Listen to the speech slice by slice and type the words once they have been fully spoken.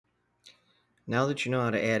now that you know how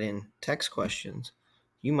to add in text questions,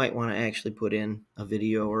 you might want to actually put in a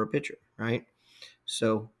video or a picture, right?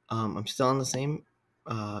 So I'm still on the same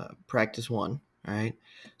practice one, all right?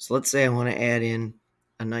 So let's say I want to add in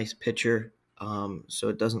a nice picture so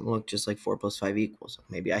it doesn't look just like 4 plus 5 equals.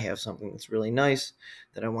 Maybe I have something that's really nice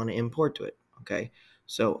that I want to import to it, okay?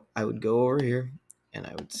 So I would go over here and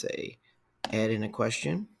I would say add in a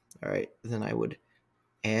question, all right? Then I would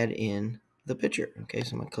add in the picture, okay?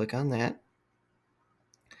 So I'm going to click on that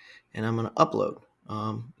and I'm going to upload.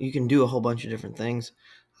 You can do a whole bunch of different things.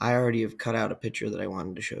 I already have cut out a picture that I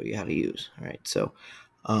wanted to show you how to use. All right, so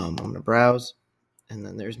I'm going to browse, and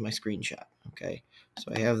then there's my screenshot. Okay,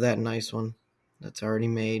 so I have that nice one that's already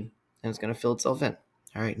made, and it's going to fill itself in.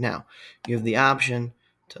 All right, now you have the option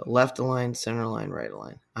to left align, center align, right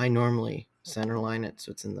align. I normally center align it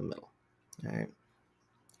so it's in the middle. All right,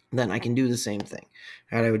 then I can do the same thing.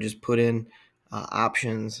 All right, I would just put in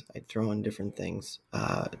options. I'd throw in different things.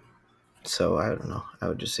 So I don't know. I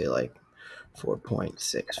would just say like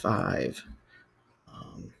 4.65,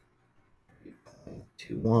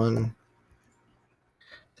 3.21,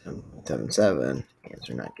 7.77.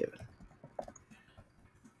 Answer not given.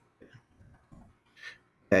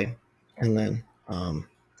 Okay, and then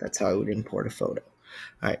that's how I would import a photo.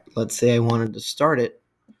 All right, let's say I wanted to start it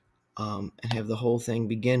and have the whole thing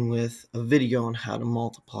begin with a video on how to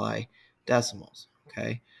multiply decimals.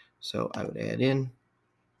 Okay, so I would add in,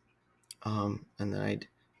 and then I'd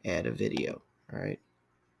add a video. All right.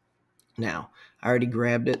 Now, I already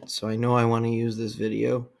grabbed it, so I know I want to use this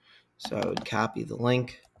video. So I would copy the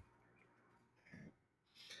link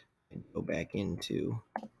and go back into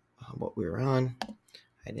what we were on.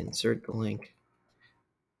 I'd insert the link,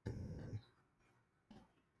 and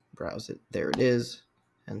browse it. There it is,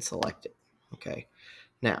 and select it. Okay.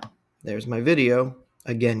 Now, there's my video.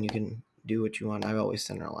 Again, you can do what you want. I always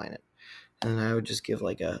center align it. And I would just give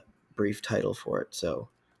like a brief title for it. So,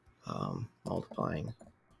 multiplying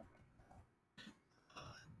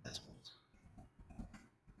decimals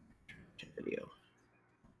video.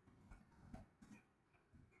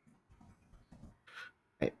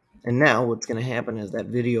 Right. And now what's going to happen is that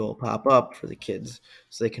video will pop up for the kids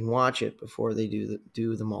so they can watch it before they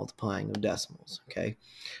do the multiplying of decimals. Okay.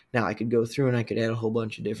 Now I could go through and I could add a whole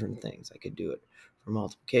bunch of different things. I could do it for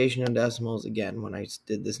multiplication of decimals. Again, when I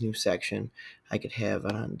did this new section, I could have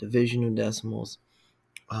it on division of decimals.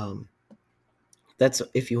 That's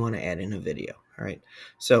if you want to add in a video. All right.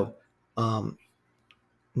 So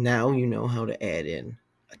now you know how to add in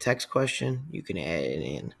a text question. You can add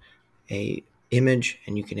in a image,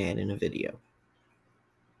 and you can add in a video.